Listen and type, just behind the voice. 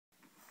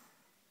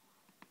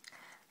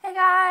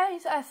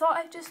guys, I thought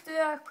I'd just do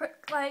a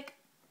quick like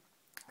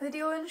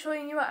video and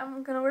showing you what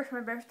I'm gonna wear for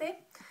my birthday.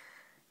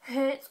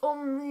 It's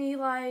only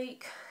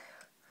like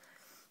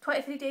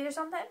 23 days or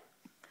something,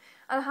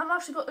 and I haven't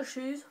actually got the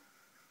shoes.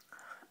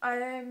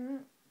 But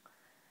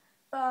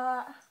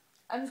I'm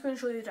just gonna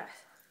show you the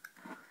dress.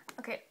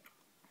 Okay,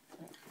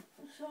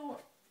 so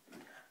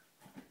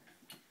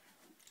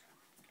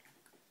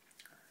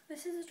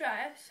this is the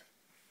dress.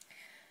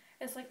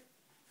 It's like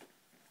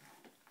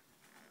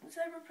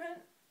zebra print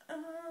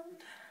and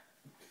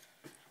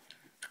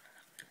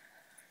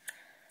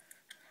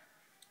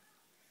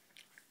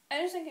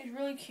I just think it's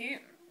really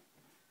cute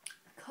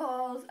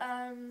because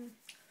I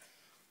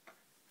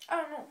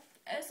don't know,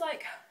 it's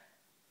like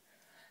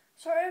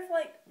sort of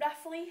like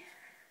ruffly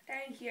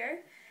down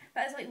here,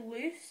 but it's like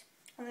loose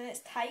and then it's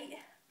tight.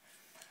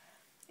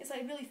 It's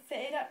like really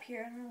fitted up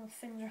here, and all the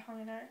things are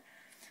hanging out.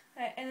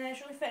 And then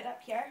it's really fitted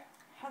up here,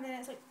 and then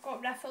it's like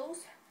got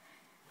ruffles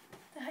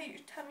to hide your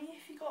tummy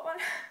if you got one.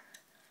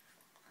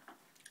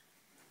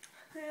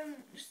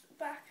 Just the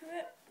back of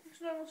it,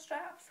 there's normal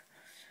straps.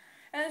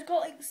 And it's got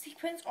like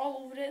sequins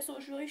all over it, so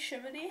it's really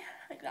shimmery,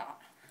 like that.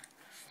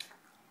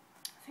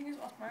 I think it's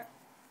off my.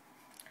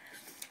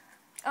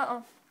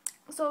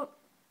 So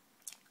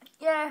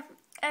yeah,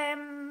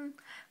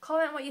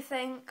 comment what you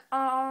think,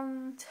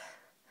 and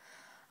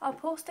I'll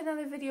post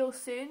another video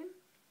soon.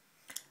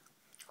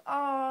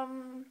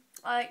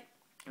 Like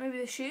maybe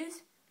the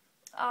shoes,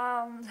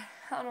 and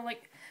I don't know,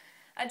 like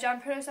a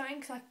jumper or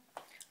something. Cause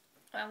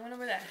I'm gonna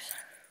wear this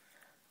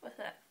with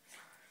it.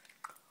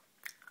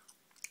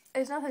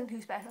 It's nothing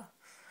too special.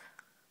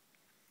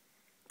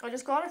 I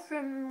just got it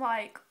from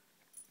like,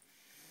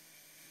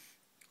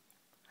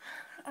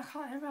 I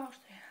can't remember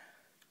actually,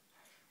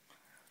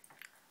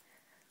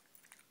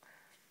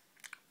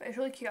 but it's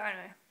really cute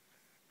anyway.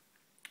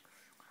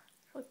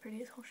 It's really pretty.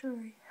 It's all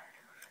shimmery.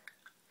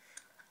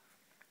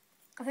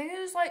 I think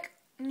it's like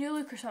New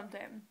Look or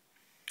something.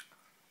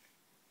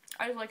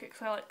 I just like it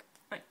because I like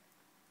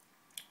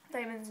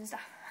diamonds and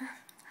stuff.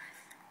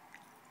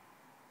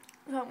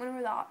 So I'm gonna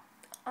wear that.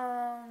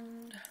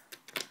 And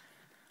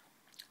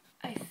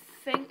I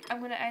think I'm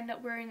going to end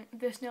up wearing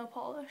this nail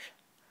polish.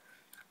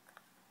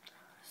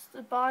 It's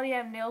the Body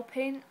M nail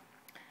paint,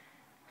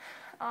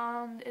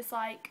 and it's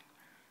like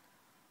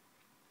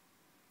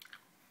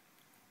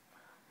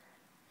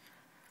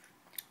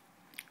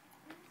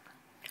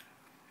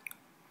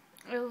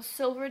a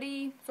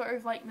silvery sort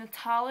of like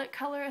metallic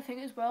colour, I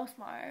think, as well.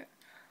 Smart.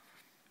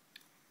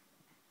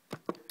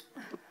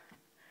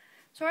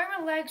 Sorry,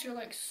 my legs are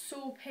like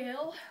so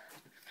pale.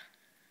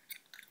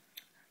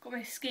 Got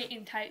my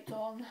skating tights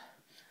on.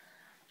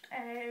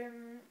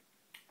 Can't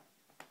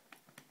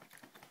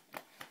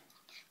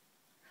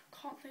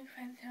think of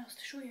anything else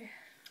to show you.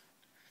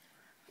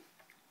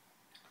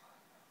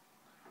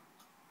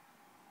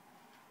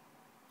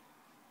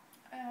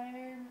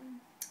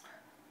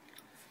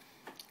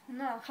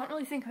 No, I can't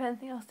really think of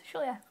anything else to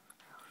show you.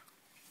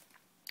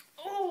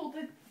 Oh,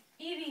 the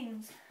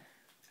earrings.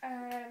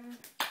 I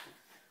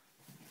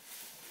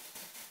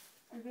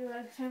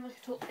realised I sound like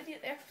a total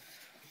idiot there.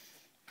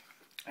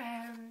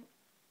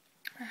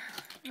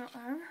 Not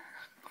that.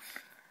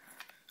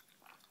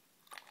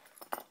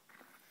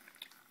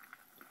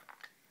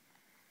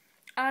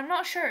 I'm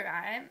not sure,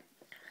 right?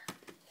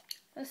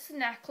 This is a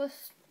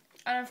necklace,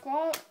 and I've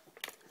got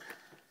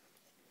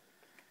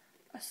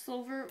a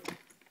silver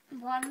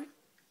one.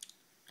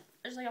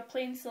 There's like a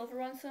plain silver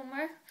one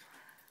somewhere.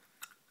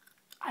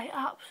 I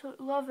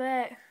absolutely love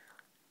it.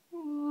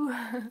 Ooh.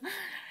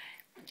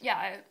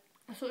 Yeah,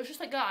 so it's just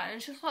like that, and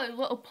it's just like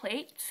little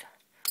plates.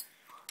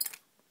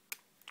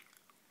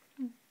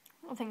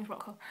 I think it's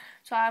rock cool.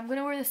 So I'm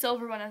gonna wear the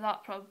silver one of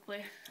that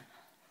probably,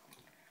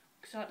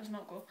 because that does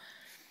not go.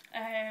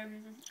 I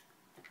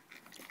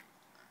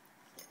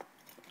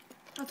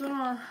don't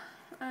know.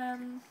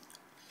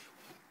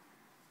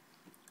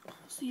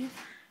 See.